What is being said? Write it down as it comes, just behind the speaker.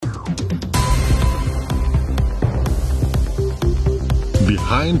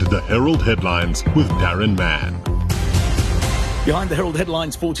Behind the Herald Headlines with Darren Mann. Behind the Herald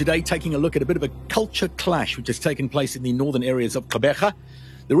Headlines for today, taking a look at a bit of a culture clash which has taken place in the northern areas of Gqeberha.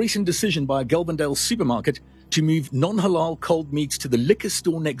 The recent decision by a Galvindale supermarket to move non-halal cold meats to the liquor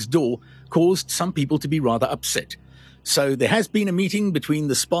store next door caused some people to be rather upset. So there has been a meeting between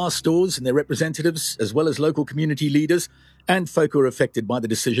the Spar stores and their representatives, as well as local community leaders and folk who are affected by the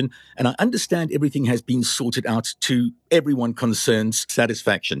decision. And I understand everything has been sorted out to everyone concerned's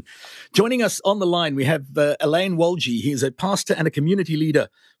satisfaction. Joining us on the line, we have Elaine Walji. He is a pastor and a community leader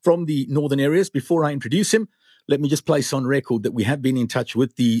from the northern areas. Before I introduce him, let me just place on record that we have been in touch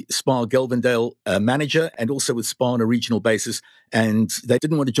with the Spar Galvindale manager and also with Spar on a regional basis. And they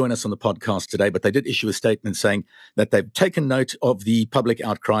didn't want to join us on the podcast today, but they did issue a statement saying that they've taken note of the public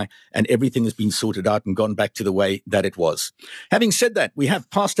outcry and everything has been sorted out and gone back to the way that it was. Having said that, we have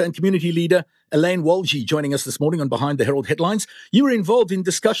pastor and community leader Elaine Walji joining us this morning on Behind the Herald Headlines. You were involved in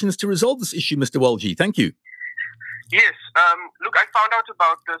discussions to resolve this issue, Mr. Walji. Thank you. Yes. Look, I found out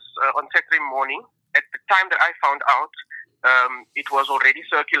about this on Saturday morning. At the time that I found out, it was already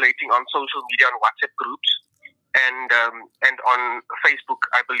circulating on social media, on WhatsApp groups, and on Facebook,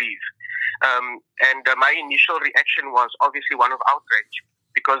 I believe. My initial reaction was obviously one of outrage,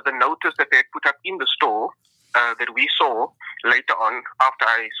 because the notice that they had put up in the store that we saw later on, after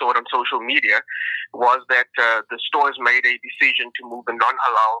I saw it on social media, was that the stores made a decision to move the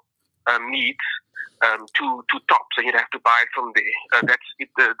non-halal meats to Tops, and you'd have to buy it from there. That's it.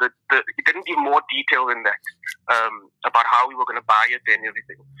 It didn't give more detail than that about how we were going to buy it and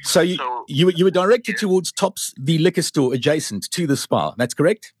everything. So you were directed towards Tops, the liquor store adjacent to the Spar. That's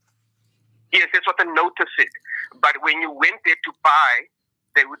correct? Yes, that's what the notice said. But when you went there to buy,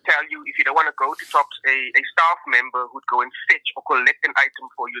 they would tell you, if you don't want to go to Tops, a staff member would go and fetch or collect an item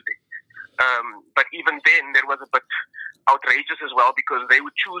for you there. But even then, there was a bit outrageous as well, because they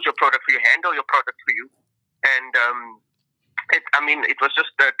would choose your product for you, handle your product for you. And it was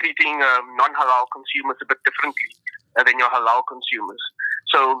just treating non-halal consumers a bit differently than your halal consumers.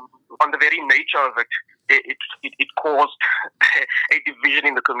 So on the very nature of it, it caused a division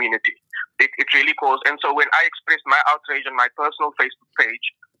in the community. It really caused. And so when I expressed my outrage on my personal Facebook page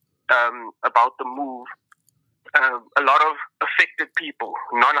about the move, a lot of affected people,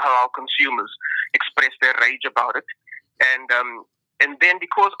 non-halal consumers, expressed their rage about it. And then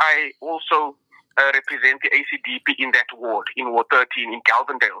because I also represent the ACDP in that ward, in Ward 13 in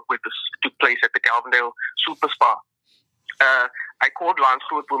Galvindale, where this took place at the Galvindale Super Spar, I called Lance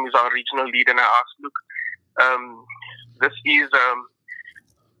Groot, who is our regional leader, and I asked, look, this is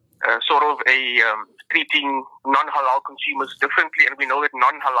sort of treating non-halal consumers differently, and we know that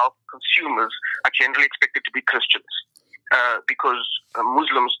non-halal consumers are generally expected to be Christians because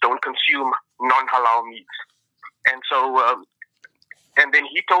Muslims don't consume non-halal meats. And so, and then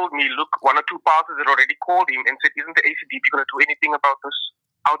he told me, look, one or two pastors had already called him and said, isn't the ACDP going to do anything about this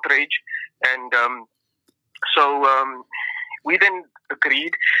outrage? And so we then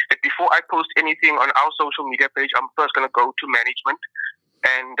agreed that before I post anything on our social media page, I'm first going to go to management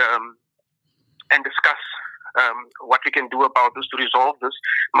and discuss what we can do about this to resolve this.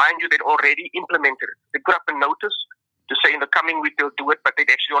 Mind you, they'd already implemented it. They put up a notice to say in the coming week they'll do it, but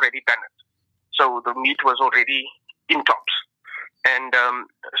they'd actually already done it. So the meat was already in Tops. And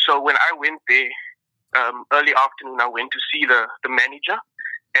so when I went there early afternoon, I went to see the manager,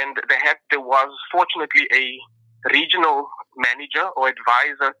 and there was fortunately a regional manager or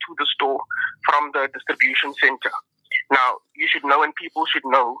advisor to the store from the distribution center. Now, you should know, and people should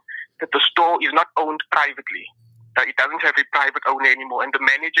know, that the store is not owned privately. It doesn't have a private owner anymore, and the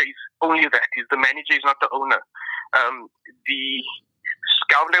manager is only that. The manager is not the owner. The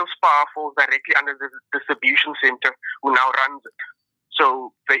Galvindale Spar falls directly under the distribution center, who now runs it.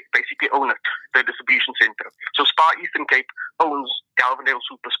 So they basically own it, the distribution center. So Spar Eastern Cape owns Galvindale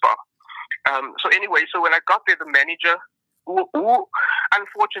Super Spar. So anyway, so when I got there, the manager, who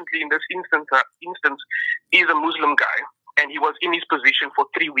unfortunately in this instance is a Muslim guy, and he was in his position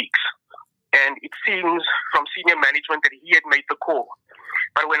for 3 weeks. And it seems from senior management that he had made the call.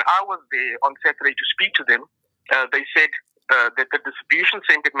 But when I was there on Saturday to speak to them, they said that the distribution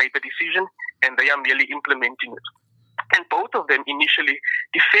center made the decision and they are merely implementing it. And both of them initially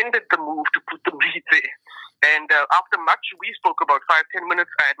defended the move to put the meat there. And after much, we spoke about 5-10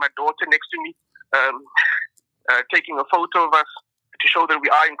 minutes. I had my daughter next to me taking a photo of us to show that we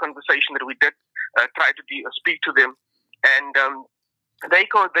are in conversation, that we did try to speak to them. And they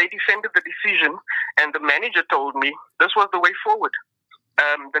defended the decision, and the manager told me this was the way forward.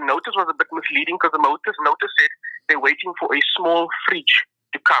 The notice was a bit misleading because the notice said they're waiting for a small fridge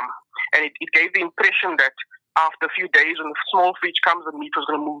to come. And it gave the impression that after a few days, when the small fridge comes, the meat was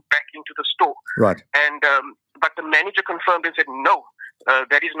going to move back into the store. Right. And but the manager confirmed and said, no,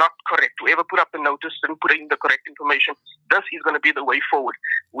 that is not correct. Whoever put up the notice didn't put in the correct information. This is going to be the way forward.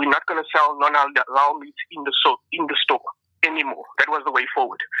 We're not going to sell non-halal meat in the store anymore. That was the way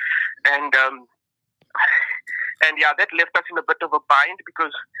forward. And yeah, that left us in a bit of a bind,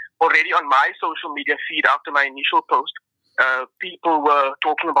 because already on my social media feed after my initial post, people were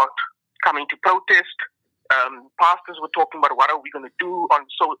talking about coming to protest. Pastors were talking about what are we going to do on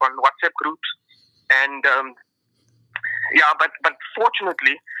WhatsApp groups. And yeah, but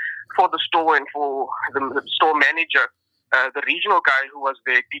fortunately for the store and for the store manager, the regional guy who was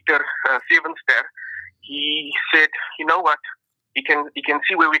there, Peter Sevenster, he said, you know what? He can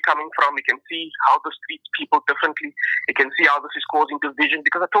see where we're coming from. He can see how this treats people differently. He can see how this is causing division,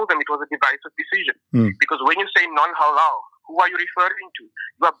 because I told them it was a divisive decision. Because when you say non-halal, who are you referring to?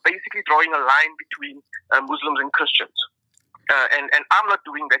 You are basically drawing a line between Muslims and Christians. And I'm not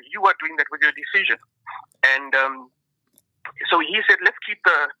doing that. You are doing that with your decision. And so he said, let's keep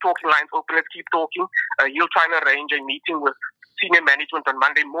the talking lines open. Let's keep talking. He'll try and arrange a meeting with senior management on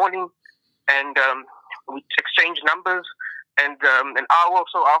Monday morning. And we exchanged numbers. And an hour or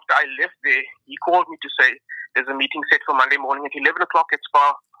so after I left there, he called me to say there's a meeting set for Monday morning at 11 o'clock at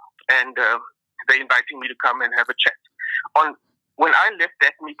Spa, and they're inviting me to come and have a chat. When I left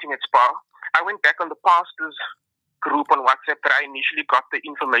that meeting at Spa, I went back on the pastors group on WhatsApp that I initially got the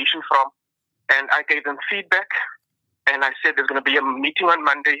information from, and I gave them feedback, and I said there's going to be a meeting on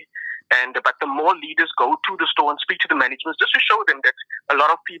Monday, but the more leaders go to the store and speak to the management, just to show them that a lot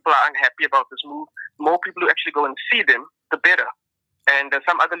of people are unhappy about this move, more people who actually go and see them, the better. And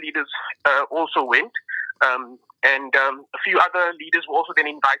some other leaders also went, and a few other leaders were also then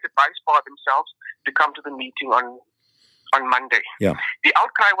invited by SPA themselves to come to the meeting on Monday. Yeah. The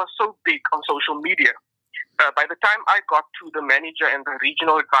outcry was so big on social media. By the time I got to the manager and the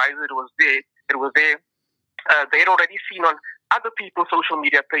regional advisor that was there, they had already seen on other people's social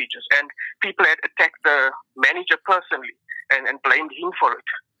media pages, and people had attacked the manager personally and blamed him for it.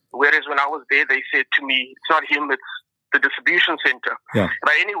 Whereas when I was there, they said to me, it's not him, it's the distribution center. Yeah.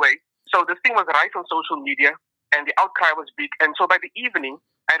 But anyway, so this thing was rife on social media, and the outcry was big. And so by the evening,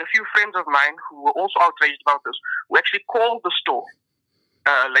 I had a few friends of mine who were also outraged about this, who actually called the store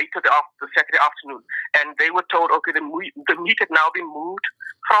later the Saturday afternoon, and they were told, okay, the meat had now been moved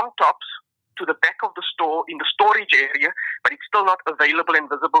from Tops to the back of the store in the storage area, but it's still not available and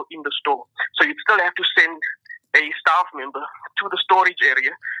visible in the store. So you'd still have to send a staff member to the storage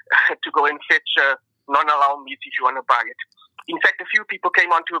area to go and fetch non-halal meat if you want to buy it. In fact, a few people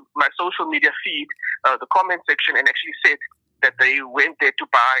came onto my social media feed, the comment section, and actually said that they went there to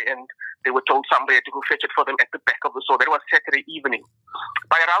buy, and they were told somebody had to go fetch it for them at the back of the store. That was Saturday evening.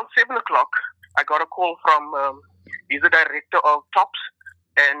 By around 7 o'clock, I got a call from he's the director of Tops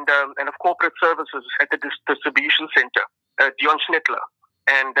and of corporate services at the distribution center, Dion Schnittler.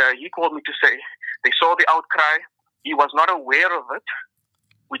 And he called me to say they saw the outcry. He was not aware of it,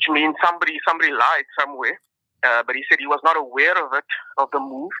 which means somebody lied somewhere. But he said he was not aware of it, of the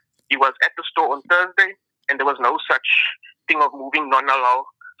move. He was at the store on Thursday, and there was no such thing of moving non-halal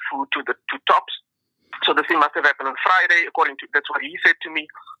food to Tops. So the thing must have happened on Friday, that's what he said to me.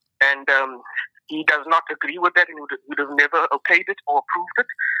 And he does not agree with that, and would have never okayed it or approved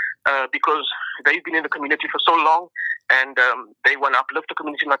it, because they've been in the community for so long, and they want to uplift the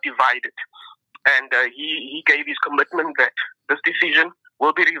community, not divide it. And he gave his commitment that this decision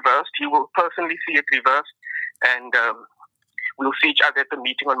will be reversed. He will personally see it reversed, and we'll see each other at the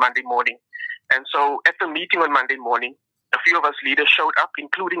meeting on Monday morning. And so at the meeting on Monday morning, a few of us leaders showed up,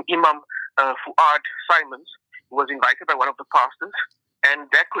 including Imam Fuad Simons, who was invited by one of the pastors. And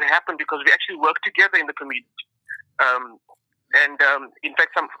that could happen because we actually work together in the community. In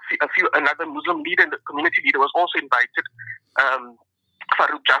fact, another Muslim leader, the community leader, was also invited,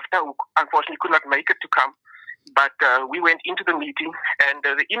 Farouk Jafta, who unfortunately could not make it to come. But we went into the meeting, and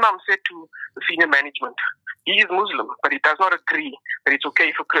the Imam said to the senior management, he is Muslim, but he does not agree that it's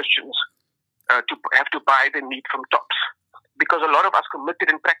okay for Christians to have to buy the meat from Tops. Because a lot of us committed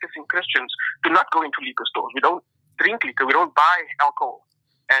and practicing Christians do not go into liquor stores. We don't drink liquor. We don't buy alcohol.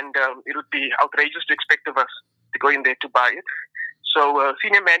 And it would be outrageous to expect of us to go in there to buy it. So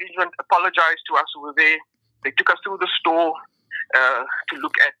senior management apologized to us who were there. They took us through the store to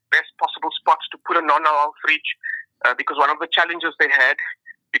look at best possible spots to put a non-halal fridge, because one of the challenges they had,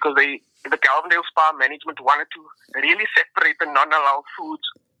 because the Galvindale Spa management wanted to really separate the non-halal foods,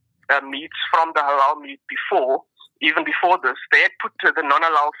 meats from the halal meat before. Even before this, they had put the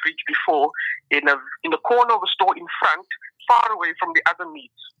non-halal fridge before in the corner of the store in front, far away from the other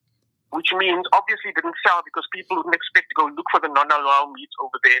meats. which means obviously it didn't sell because people wouldn't expect to go look for the non-halal meats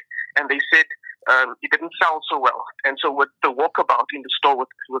over there. And they said it didn't sell so well. And so with the walkabout in the store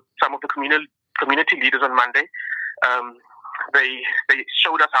with some of the community leaders on Monday, they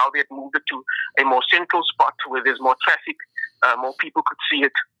showed us how they had moved it to a more central spot where there's more traffic, more people could see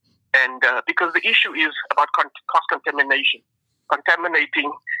it. And because the issue is about cross-contamination,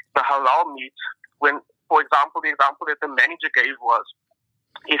 contaminating the halal meat when, for example, the example that the manager gave was,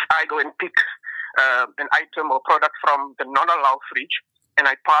 if I go and pick an item or product from the non-halal fridge and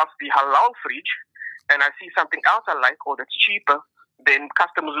I pass the halal fridge and I see something else I like or that's cheaper, then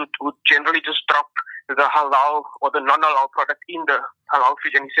customers would generally just drop the halal or the non-halal product in the halal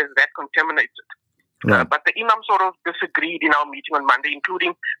fridge, and he says that contaminates it. Right. But the imam sort of disagreed in our meeting on Monday,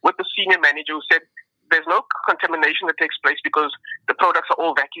 including with the senior manager who said there's no contamination that takes place because the products are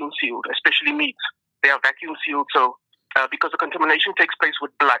all vacuum sealed, especially meats. They are vacuum sealed, so because the contamination takes place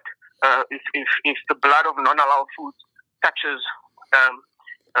with blood. If the blood of non-halal foods touches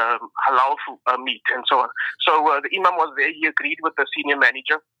halal food, meat and so on. So the imam was there. He agreed with the senior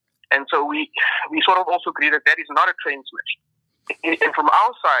manager, and so we sort of also agree that is not a train smash. And from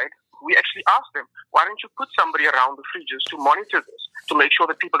our side, we actually asked them, why don't you put somebody around the fridges to monitor this, to make sure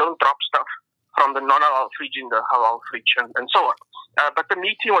that people don't drop stuff from the non-halal fridge in the halal fridge and so on. But the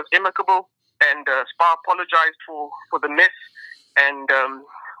meeting was amicable, and SPAR apologized for the mess. And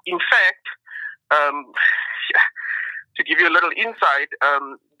in fact, to give you a little insight,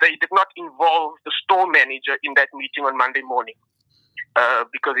 they did not involve the store manager in that meeting on Monday morning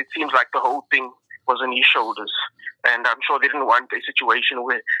because it seems like the whole thing was on his shoulders. And I'm sure they didn't want a situation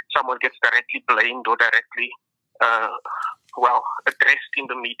where someone gets directly blamed or directly, addressed in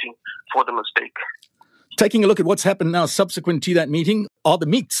the meeting for the mistake. Taking a look at what's happened now subsequent to that meeting, are the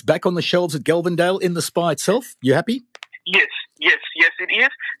meats back on the shelves at Galvindale in the SPAR itself? You happy? Yes, it is.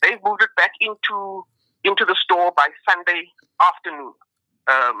 They've moved it back into the store by Sunday afternoon.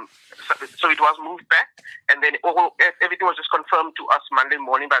 So it was moved back, and then everything was just confirmed to us Monday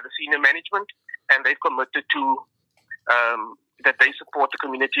morning by the senior management, and they've committed to that they support the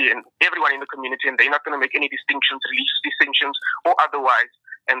community and everyone in the community, and they're not going to make any religious distinctions or otherwise,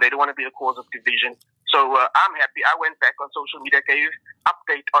 and they don't want to be a cause of division. So I'm happy. I went back on social media, gave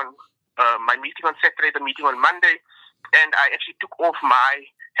update on my meeting on Saturday, the meeting on Monday, and I actually took off my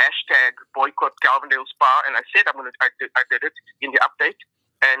hashtag boycott Galvindale SPAR, and I said I did it in the update,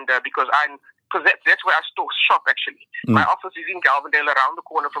 and because that's where I shop actually. My office is in Galvindale, around the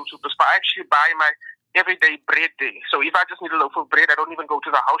corner from SuperSPAR. I actually buy my everyday bread there. So if I just need a loaf of bread, I don't even go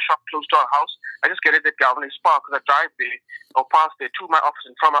to the house shop close to our house. I just get it at Galvindale SPAR because I drive there or pass there to my office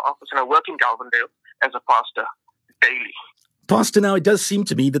and from my office, and I work in Galvindale as a pastor daily. Pastor, now it does seem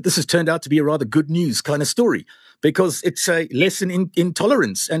to me that this has turned out to be a rather good news kind of story, because it's a lesson in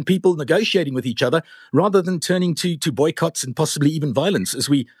tolerance and people negotiating with each other rather than turning to boycotts and possibly even violence, as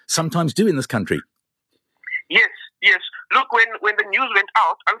we sometimes do in this country. Yes. Look, when the news went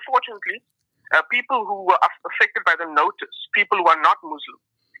out, unfortunately, people who were affected by the notice, people who are not Muslim,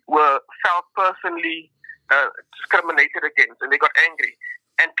 felt personally discriminated against, and they got angry.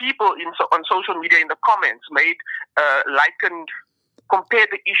 And people on social media in the comments compared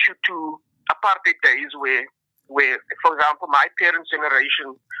the issue to apartheid days where, for example, my parents'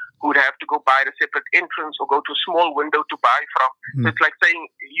 generation would have to go buy a separate entrance or go to a small window to buy from. So it's like saying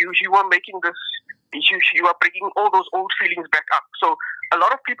you are making this, you are bringing all those old feelings back up. So a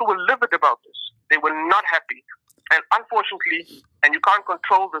lot of people were livid about this. They were not happy. And unfortunately, and you can't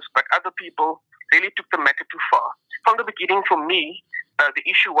control this, but other people really took the matter too far. From the beginning, for me, the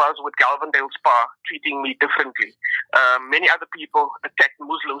issue was with Galvindale SPAR treating me differently. Many other people attacked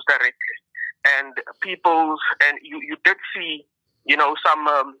Muslims directly, and you did see,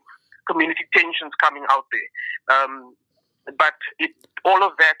 some community tensions coming out there. But all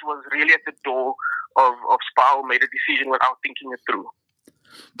of that was really at the door of SPAR, who made a decision without thinking it through.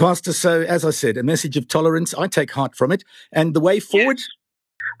 Pastor, so as I said, a message of tolerance. I take heart from it, and the way forward. Yes.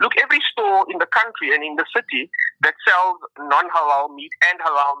 Look, every store in the country and in the city that sells non-halal meat and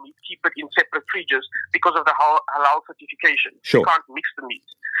halal meat keep it in separate fridges because of the halal certification. Sure. You can't mix the meat.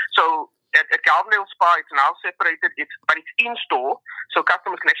 So at Galvindale SPAR, it's now separated, but it's in store, so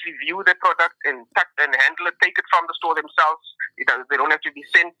customers can actually view the product and touch and handle it, take it from the store themselves. They don't have to be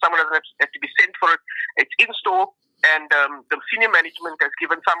sent. Someone doesn't have to be sent for it. It's in store, and the senior management has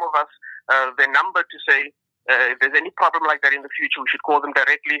given some of us their number to say, if there's any problem like that in the future, we should call them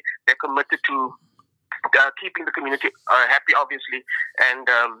directly. They're committed to keeping the community happy, obviously, and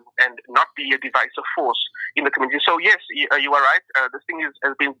not be a divisive force in the community. So yes, you are right. This thing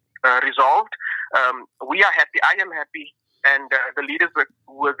has been resolved. We are happy. I am happy And the leaders that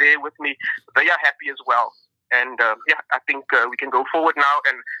were there with me, they are happy as well. And I think we can go forward now.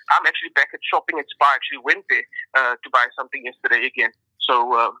 And I'm actually back at shopping at Spar. I actually went there to buy something yesterday again.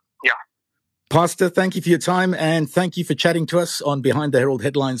 So, Pastor, thank you for your time, and thank you for chatting to us on Behind the Herald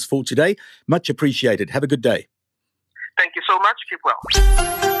Headlines for today. Much appreciated. Have a good day. Thank you so much. Keep well.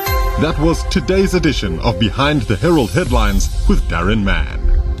 That was today's edition of Behind the Herald Headlines with Darren Mann.